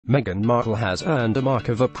Meghan Markle has earned a mark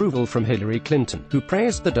of approval from Hillary Clinton, who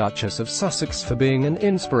praised the Duchess of Sussex for being an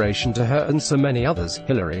inspiration to her and so many others.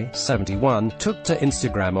 Hillary, 71, took to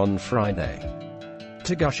Instagram on Friday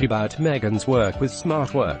to gush about Meghan's work with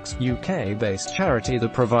SmartWorks, UK-based charity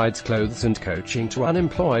that provides clothes and coaching to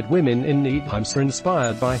unemployed women in need. "I'm so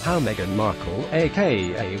inspired by how Meghan Markle,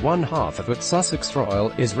 aka one half of at Sussex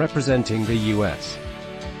Royal, is representing the US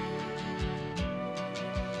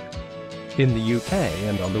in the UK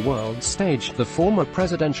and on the world stage," the former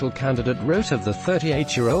presidential candidate wrote of the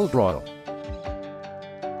 38-year-old royal.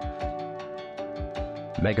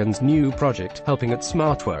 Meghan's new project, helping at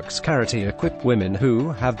SmartWorks charity, equip women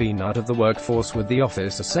who have been out of the workforce with the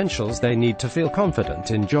office essentials they need to feel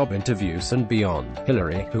confident in job interviews and beyond.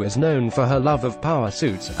 Hillary, who is known for her love of power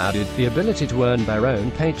suits, added, "The ability to earn their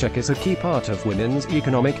own paycheck is a key part of women's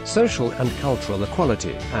economic, social and cultural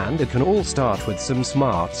equality, and it can all start with some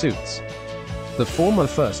smart suits." The former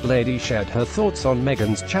First Lady shared her thoughts on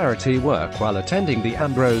Meghan's charity work while attending the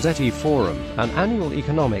Ambrosetti Forum, an annual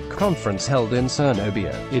economic conference held in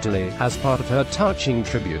Cernobbio, Italy. As part of her touching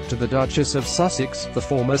tribute to the Duchess of Sussex, the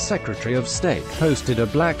former Secretary of State posted a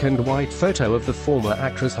black and white photo of the former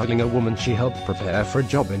actress hugging a woman she helped prepare for a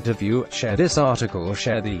job interview. Share this article.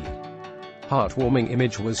 Share the heartwarming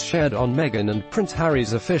image was shared on Meghan and Prince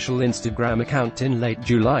Harry's official Instagram account in late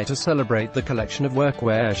July to celebrate the collection of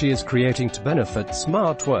workwear she is creating to benefit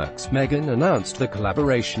SmartWorks. Meghan announced the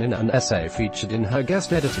collaboration in an essay featured in her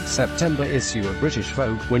guest-edited September issue of British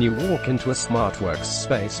Vogue. "When you walk into a SmartWorks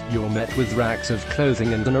space, you're met with racks of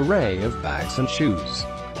clothing and an array of bags and shoes.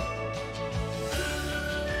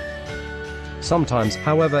 Sometimes,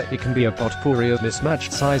 however, it can be a potpourri of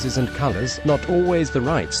mismatched sizes and colors, not always the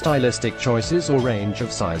right stylistic choices or range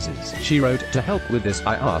of sizes," she wrote. "To help with this,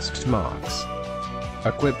 I asked Marks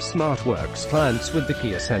equip SmartWorks clients with the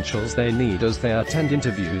key essentials they need as they attend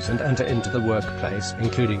interviews and enter into the workplace,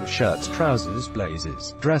 including shirts, trousers,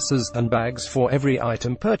 blazers, dresses, and bags for every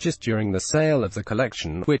item purchased during the sale of the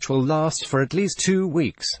collection, which will last for at least 2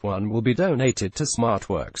 weeks. One will be donated to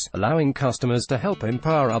SmartWorks, allowing customers to help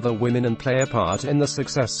empower other women and play a part in the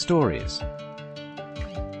success stories."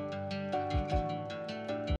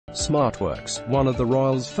 SmartWorks, one of the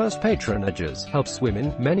royals' first patronages, helps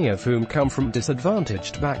women, many of whom come from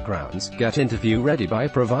disadvantaged backgrounds, get interview-ready by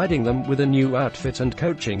providing them with a new outfit and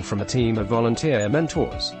coaching from a team of volunteer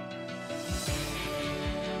mentors.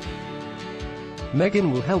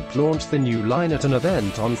 Meghan will help launch the new line at an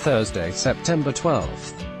event on Thursday, September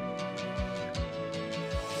 12th.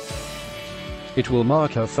 It will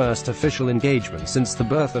mark her first official engagement since the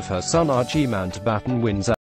birth of her son Archie Mountbatten Windsor.